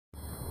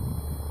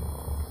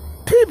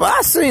People,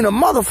 I seen a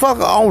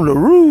motherfucker on the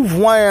roof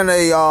wearing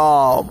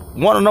a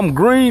one of them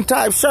green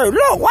type shirts.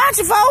 Look, watch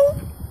it,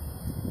 folks.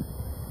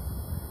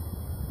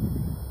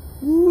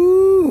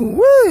 Ooh,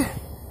 wee.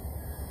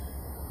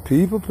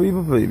 People.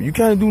 You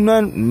can't do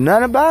nothing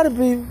about it,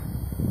 people.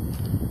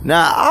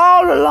 Now,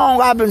 all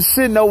along, I've been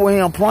sitting over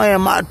here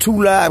playing my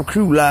 2 Live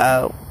Crew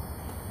Live.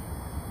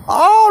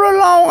 All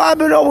along, I've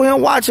been over here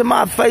watching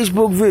my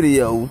Facebook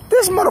videos.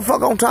 This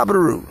motherfucker on top of the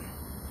roof.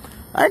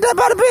 Ain't that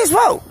about the bitch,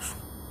 folks?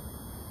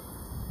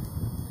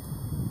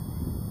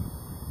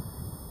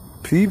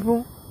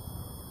 People,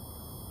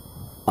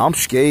 I'm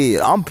scared.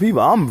 I'm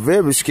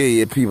very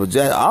scared, people.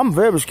 I'm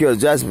very scared of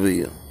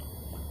Jacksonville.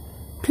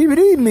 People,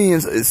 these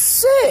men is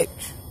sick.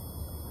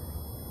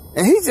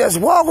 And he just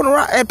walking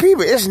around. And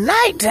people, it's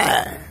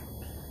nighttime.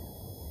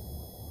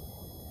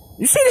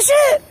 You see the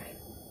shit?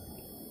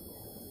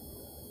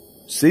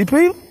 See,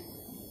 people?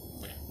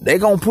 They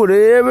gonna put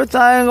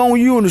everything on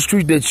you in the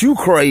street that you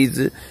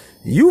crazy.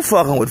 You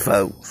fucking with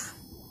folks.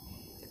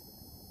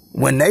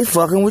 When they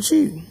fucking with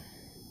you.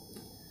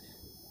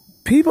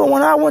 People,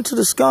 when I went to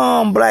the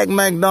Scum Black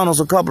McDonald's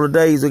a couple of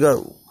days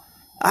ago,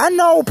 I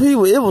know,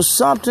 people, it was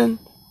something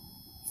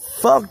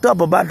fucked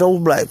up about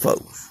those black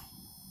folks.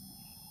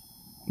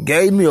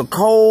 Gave me a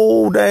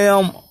cold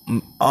damn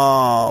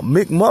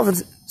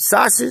McMuffin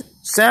sausage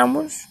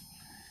sandwich.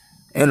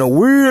 And a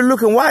weird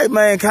looking white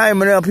man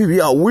came in there, people.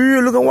 A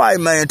weird looking white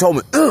man told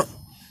me, ugh.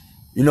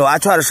 You know, I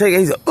tried to shake it,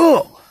 he said,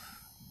 ugh.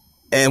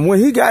 And when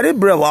he got his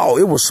breath off,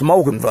 it was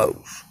smoking,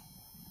 folks.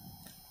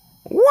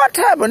 What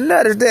type of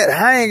nut is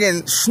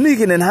that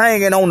sneaking and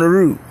hanging on the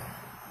roof?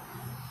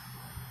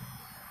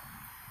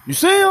 You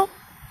see him?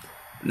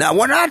 Now,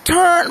 when I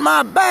turned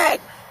my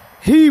back,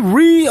 he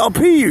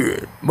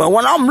reappeared. But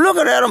when I'm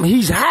looking at him,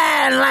 he's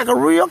hiding like a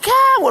real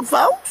coward,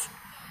 folks.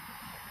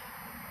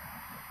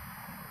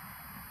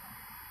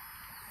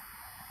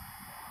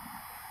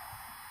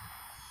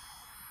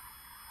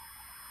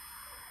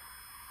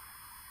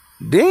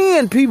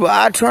 Then, people,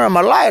 I turned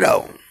my light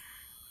on.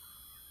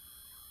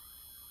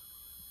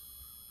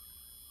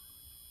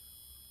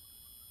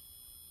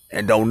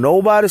 And don't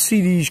nobody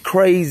see these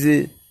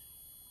crazy,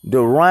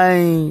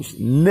 deranged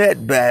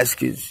net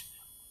baskets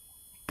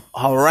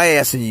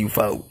harassing you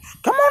folks.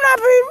 Come on now,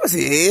 people.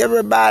 See,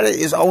 everybody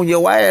is on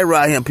your ass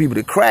right here, people.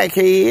 The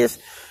crackheads,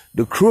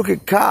 the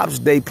crooked cops,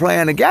 they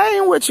playing the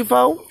game with you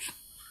folks.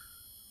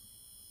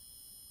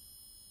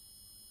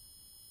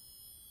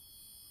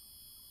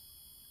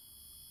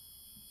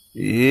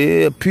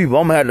 Yeah, people,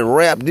 I'm gonna have to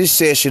wrap this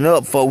session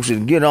up, folks,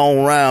 and get on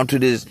around to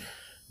this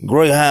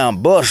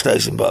Greyhound bus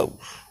station,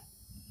 folks.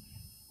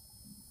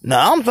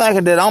 Now, I'm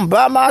thinking that I'm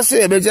by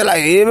myself, but just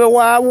like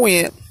everywhere I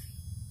went.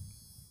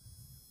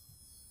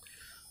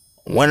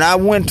 When I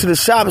went to the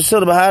shopping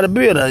center behind the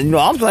building, you know,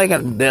 I'm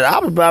thinking that I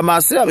was by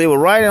myself. It was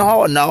raining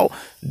hard. No,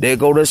 there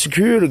go the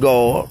security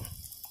guard.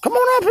 Come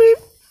on now,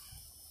 people.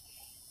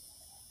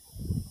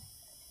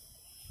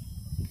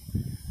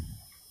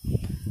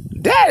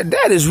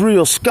 That is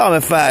real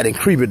scummified and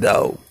creepy,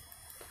 dog.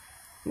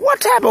 What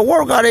type of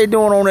work are they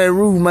doing on that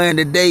roof, man,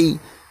 today?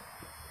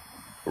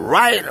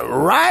 Right,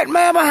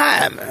 man,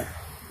 behind me.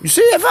 You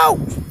see it,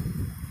 folks?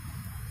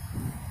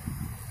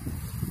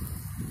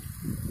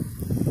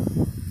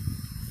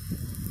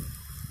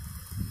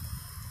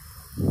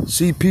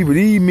 See, people,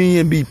 these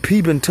men be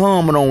peeping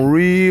Tomming on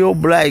real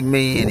black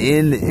men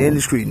in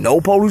the street.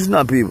 No police,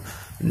 none, people.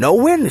 No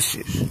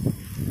witnesses.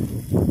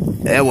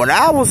 And when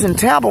I was in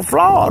Tampa,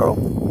 Florida,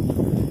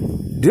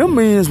 them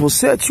men will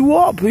set you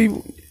up,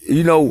 people.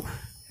 You know,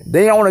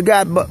 they only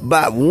got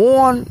about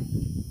one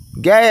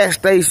gas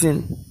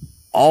station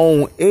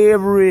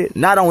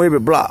not on every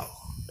block.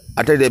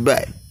 I take that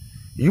back.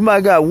 You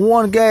might got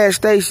one gas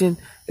station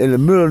in the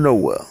middle of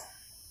nowhere.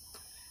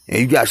 And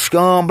you got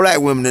scum black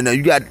women in there.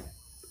 You got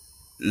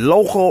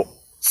local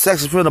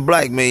sex offender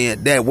black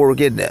men that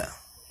work in there.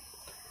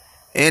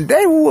 And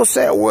they will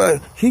say, well,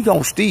 he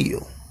gonna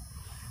steal.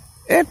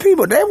 And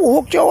people, they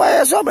will hook your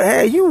ass up and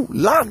have you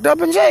locked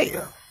up in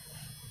jail.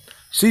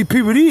 See,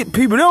 them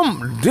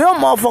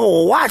motherfuckers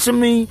were watching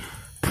me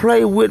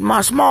play with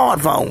my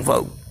smartphone,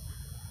 folks.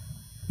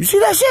 You see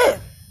that shit?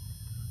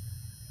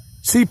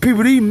 See,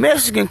 people, these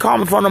Mexicans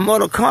coming from them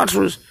other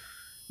countries,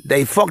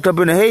 they fucked up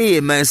in the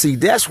head, man. See,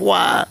 that's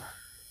why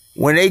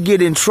when they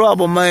get in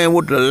trouble, man,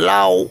 with the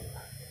law,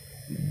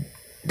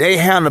 they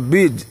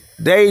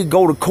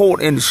go to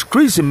court in the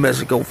streets in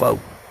Mexico,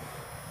 folks.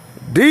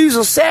 These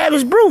are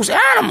savage brutes,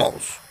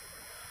 animals.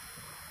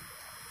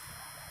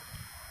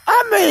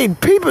 I mean,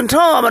 peeping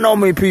Tomming on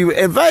me, people,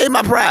 invade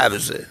my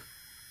privacy.